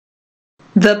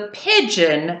The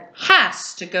pigeon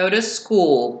has to go to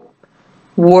school.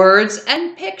 Words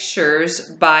and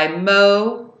Pictures by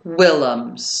Mo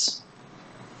Willems.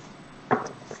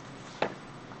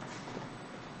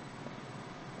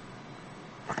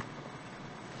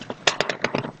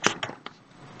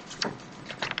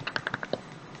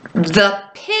 The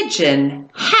pigeon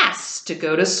has to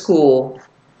go to school.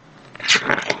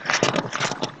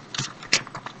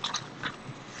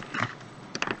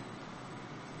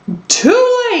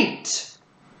 Too late,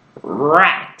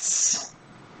 rats.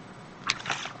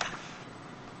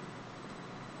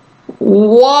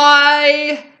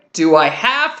 Why do I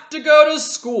have to go to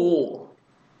school?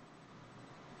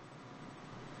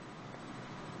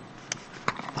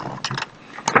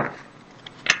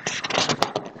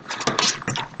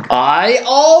 I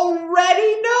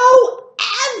already know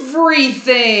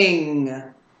everything.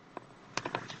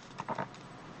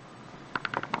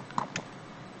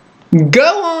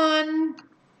 Go on,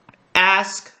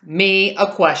 ask me a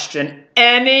question.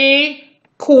 Any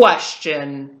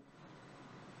question.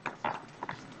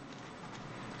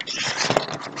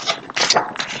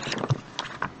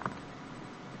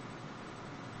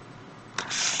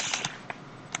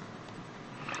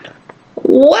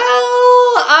 Well,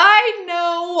 I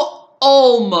know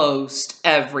almost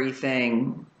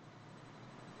everything.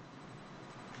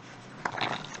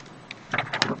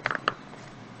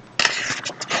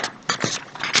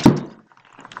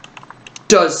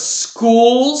 Does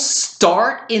school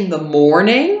start in the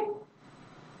morning?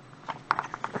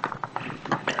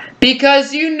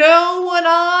 Because you know what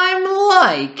I'm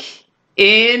like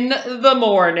in the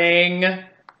morning.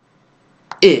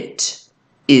 It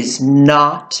is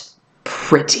not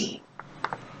pretty.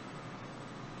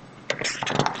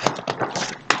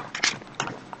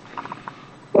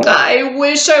 I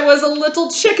wish I was a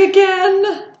little chick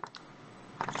again.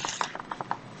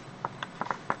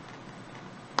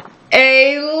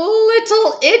 A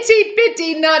little itty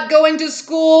bitty not going to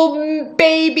school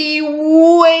baby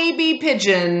waby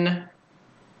pigeon.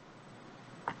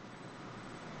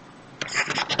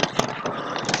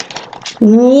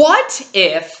 What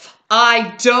if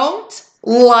I don't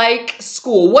like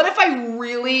school? What if I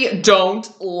really don't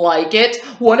like it?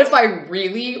 What if I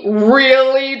really,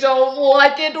 really don't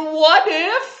like it? What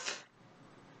if?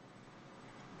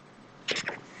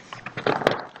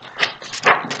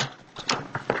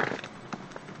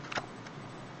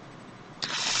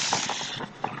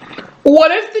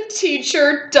 What if the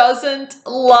teacher doesn't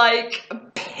like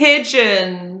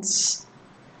pigeons?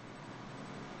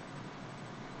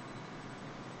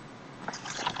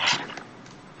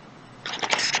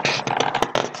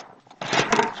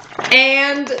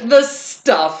 And the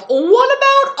stuff. What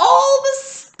about all the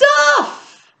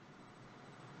stuff?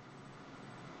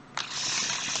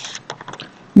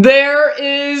 There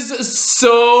is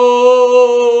so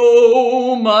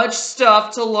much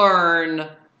stuff to learn.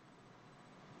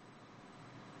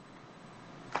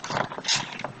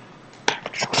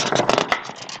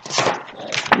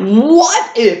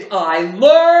 What if I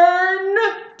learn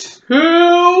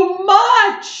too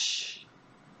much?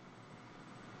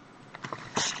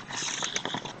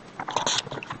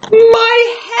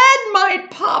 My head might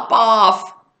pop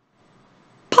off.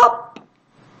 Pop.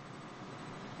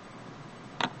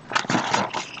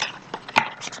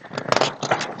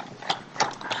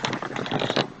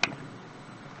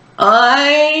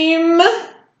 I'm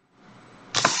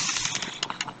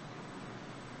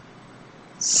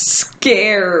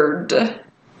scared.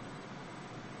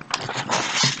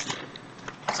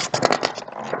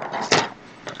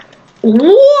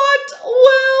 What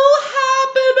will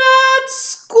happen at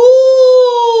school?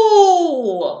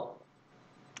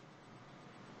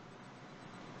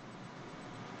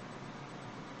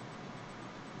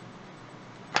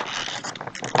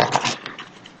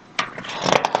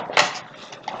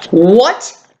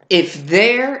 What if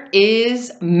there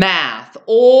is math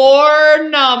or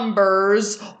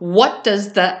numbers? What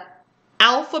does the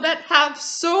alphabet have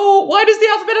why does the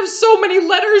alphabet have so many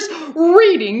letters?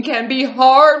 Reading can be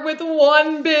hard with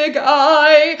one big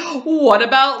I. What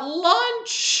about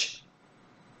lunch?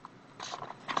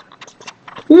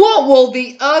 What will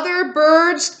the other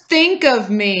birds think of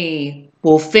me?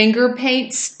 Will finger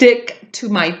paint stick to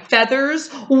my feathers?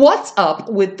 What's up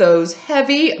with those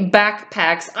heavy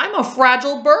backpacks? I'm a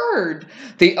fragile bird.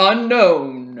 The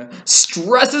unknown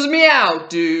stresses me out,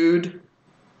 dude.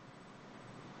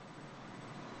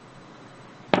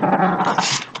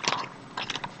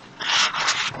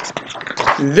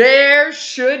 There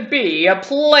should be a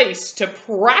place to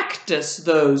practice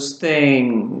those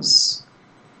things.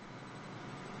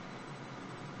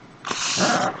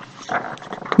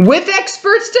 With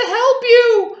experts to help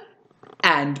you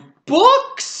and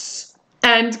books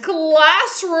and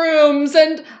classrooms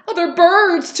and other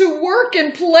birds to work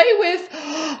and play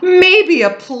with. Maybe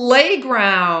a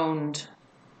playground.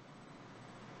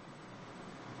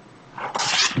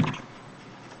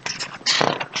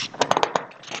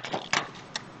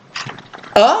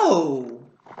 Oh,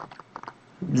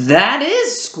 that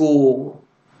is school.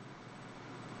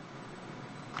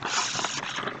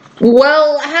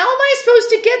 Well, how am I supposed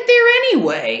to get there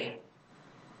anyway?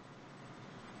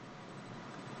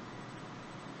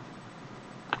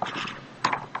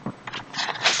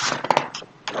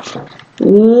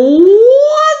 Wop!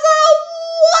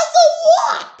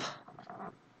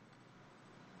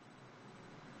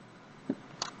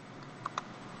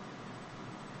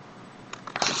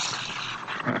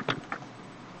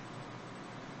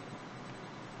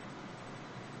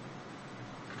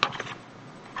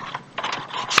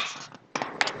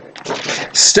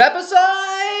 Step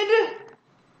aside.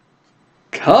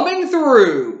 Coming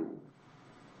through.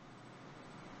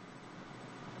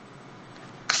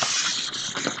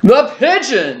 The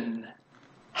pigeon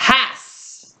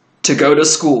has to go to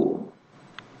school.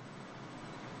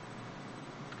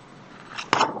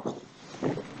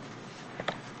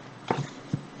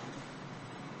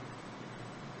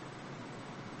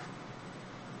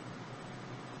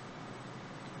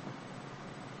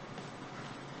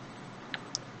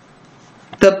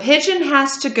 The pigeon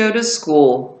has to go to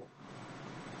school.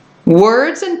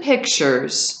 Words and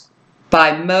pictures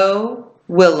by Mo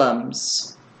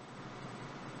Willems.